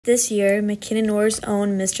This year, McKinney's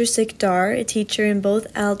own Mr. Sikdar, a teacher in both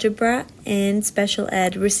algebra and special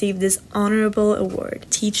ed, received this honorable award,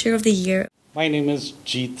 Teacher of the Year. My name is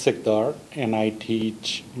Sikdar, and I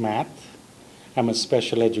teach math. I'm a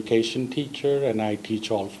special education teacher, and I teach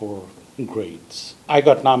all 4 grades. I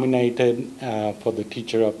got nominated for the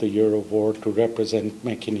Teacher of the Year award to represent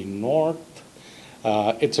McKinney North.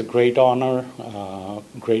 It's a great honor,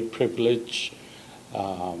 great privilege,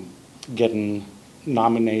 getting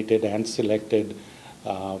nominated and selected.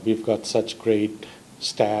 We've got such great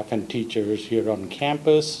staff and teachers here on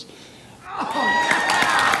campus.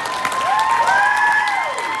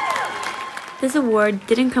 This award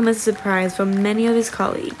didn't come as a surprise for many of his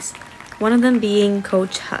colleagues, one of them being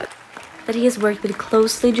Coach Hug, that he has worked with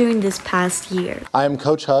closely during this past year. I am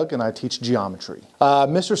Coach Hug and I teach geometry.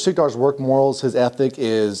 Mr. Sikdar's work morals, his ethic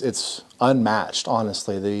it's unmatched,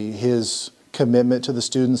 honestly. His commitment to the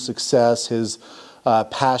students' success, his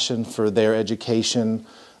passion for their education.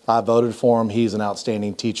 I voted for him. He's an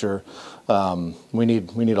outstanding teacher. We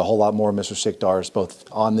need a whole lot more of Mr. Sikdars, both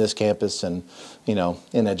on this campus and,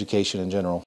 in education in general.